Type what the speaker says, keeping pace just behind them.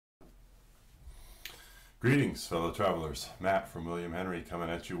Greetings, fellow travelers. Matt from William Henry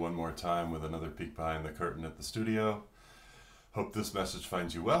coming at you one more time with another peek behind the curtain at the studio. Hope this message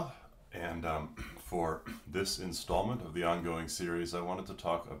finds you well. And for this installment of the ongoing series, I wanted to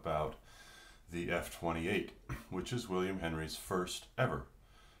talk about the F28, which is William Henry's first ever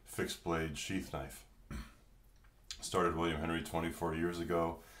fixed blade sheath knife. Started William Henry 24 years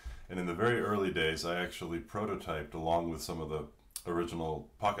ago, and in the very early days I actually prototyped, along with some of the original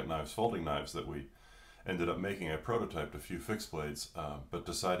pocket knives, folding knives that we ended up making. I prototyped a few fixed blades, but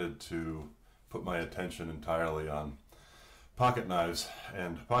decided to put my attention entirely on pocket knives,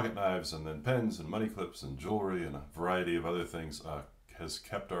 and then pens and money clips and jewelry and a variety of other things has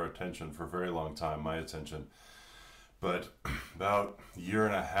kept our attention for a very long time, my attention. But about a year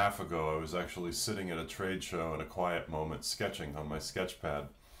and a half ago, I was actually sitting at a trade show in a quiet moment sketching on my sketch pad,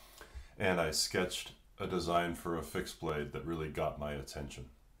 and I sketched a design for a fixed blade that really got my attention.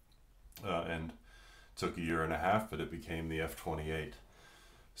 And took a year and a half, but it became the F28.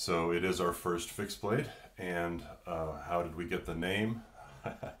 So it is our first fixed blade. And how did we get the name?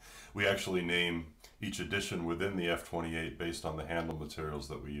 We actually name each edition within the F28 based on the handle materials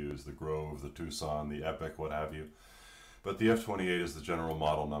that we use, the Grove, the Tucson, the Epic, what have you. But the F28 is the general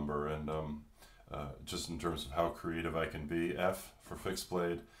model number, and just in terms of how creative I can be, F for fixed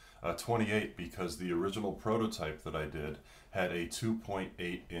blade, 28 because the original prototype that I did had a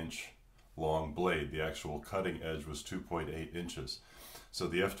 2.8 inch long blade. The actual cutting edge was 2.8 inches. So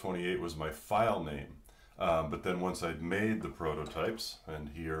the F28 was my file name. But then once I'd made the prototypes, and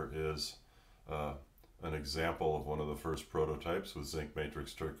here is an example of one of the first prototypes with zinc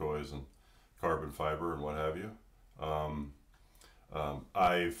matrix turquoise and carbon fiber and what have you,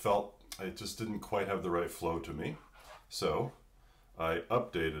 I felt it just didn't quite have the right flow to me. So I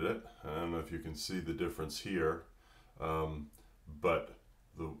updated it. I don't know if you can see the difference here, but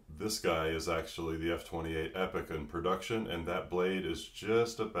this guy is actually the F28 Epic in production, and that blade is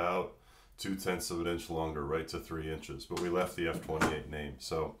just about 2/10 of an inch longer, right to 3 inches, but we left the F28 name.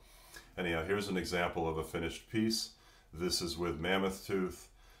 So anyhow, here's an example of a finished piece. This is with mammoth tooth,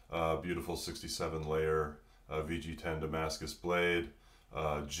 beautiful 67 layer VG10 Damascus blade,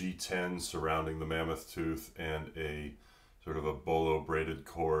 G10 surrounding the mammoth tooth, and a sort of a bolo braided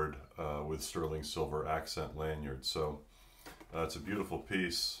cord with sterling silver accent lanyard. So it's a beautiful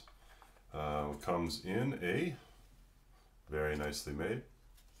piece. It comes in a very nicely made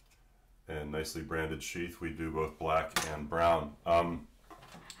and nicely branded sheath. We do both black and brown.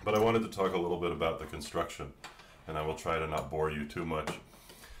 But I wanted to talk a little bit about the construction, and I will try to not bore you too much.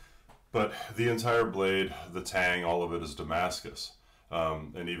 But the entire blade, the tang, all of it is Damascus.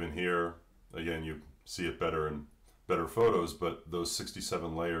 And even here, again, you see it better in better photos, but those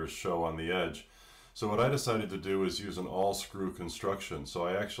 67 layers show on the edge. So what I decided to do is use an all-screw construction. So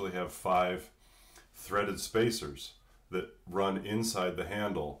I actually have 5 threaded spacers that run inside the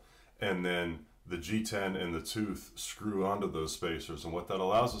handle, and then the G10 and the tooth screw onto those spacers. And what that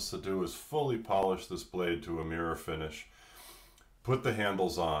allows us to do is fully polish this blade to a mirror finish, put the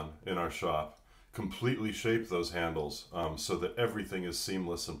handles on in our shop, completely shape those handles so that everything is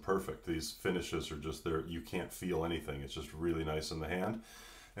seamless and perfect. These finishes are just there, you can't feel anything. It's just really nice in the hand.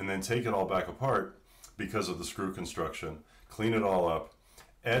 And then take it all back apart because of the screw construction, clean it all up,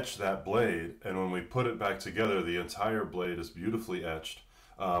 etch that blade, and when we put it back together, the entire blade is beautifully etched,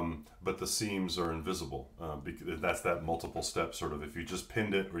 but the seams are invisible. That's that multiple step sort of, if you just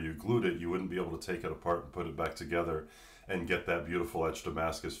pinned it or you glued it, you wouldn't be able to take it apart and put it back together and get that beautiful etched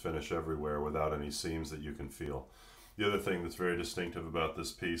Damascus finish everywhere without any seams that you can feel. The other thing that's very distinctive about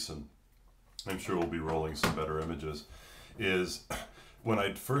this piece, and I'm sure we'll be rolling some better images, is when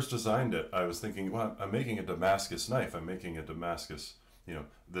I first designed it, I was thinking, well, I'm making a Damascus knife. I'm making a Damascus, you know,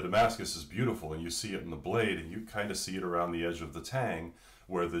 the Damascus is beautiful, and you see it in the blade, and you kind of see it around the edge of the tang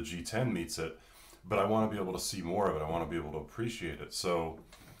where the G10 meets it, but I want to be able to see more of it. I want to be able to appreciate it. So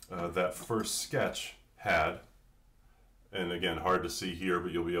that first sketch had, and again, hard to see here,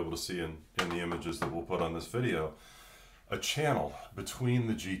 but you'll be able to see in the images that we'll put on this video, a channel between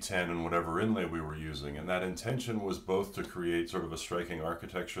the G10 and whatever inlay we were using, and that intention was both to create sort of a striking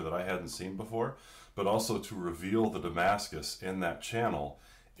architecture that I hadn't seen before, but also to reveal the Damascus in that channel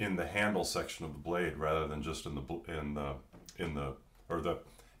in the handle section of the blade rather than just in the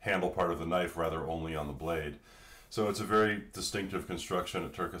handle part of the knife, rather only on the blade. So it's a very distinctive construction.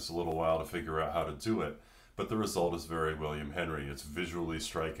 It took us a little while to figure out how to do it, but the result is very William Henry. It's visually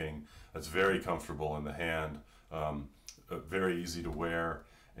striking. It's very comfortable in the hand. Very easy to wear,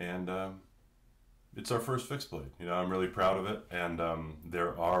 and it's our first fixed blade. You know, I'm really proud of it, and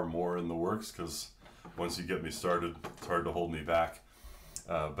there are more in the works because once you get me started, it's hard to hold me back.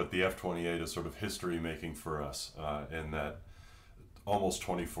 But the F28 is sort of history making for us in that almost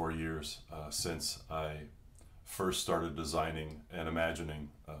 24 years since I first started designing and imagining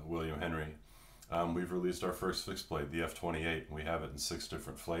William Henry. We've released our first fixed blade, the F28. We have it in 6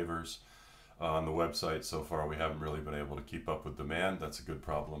 different flavors on the website. So far, we haven't really been able to keep up with demand. That's a good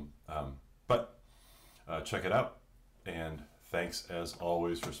problem. But check it out. And thanks, as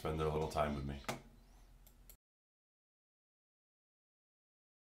always, for spending a little time with me.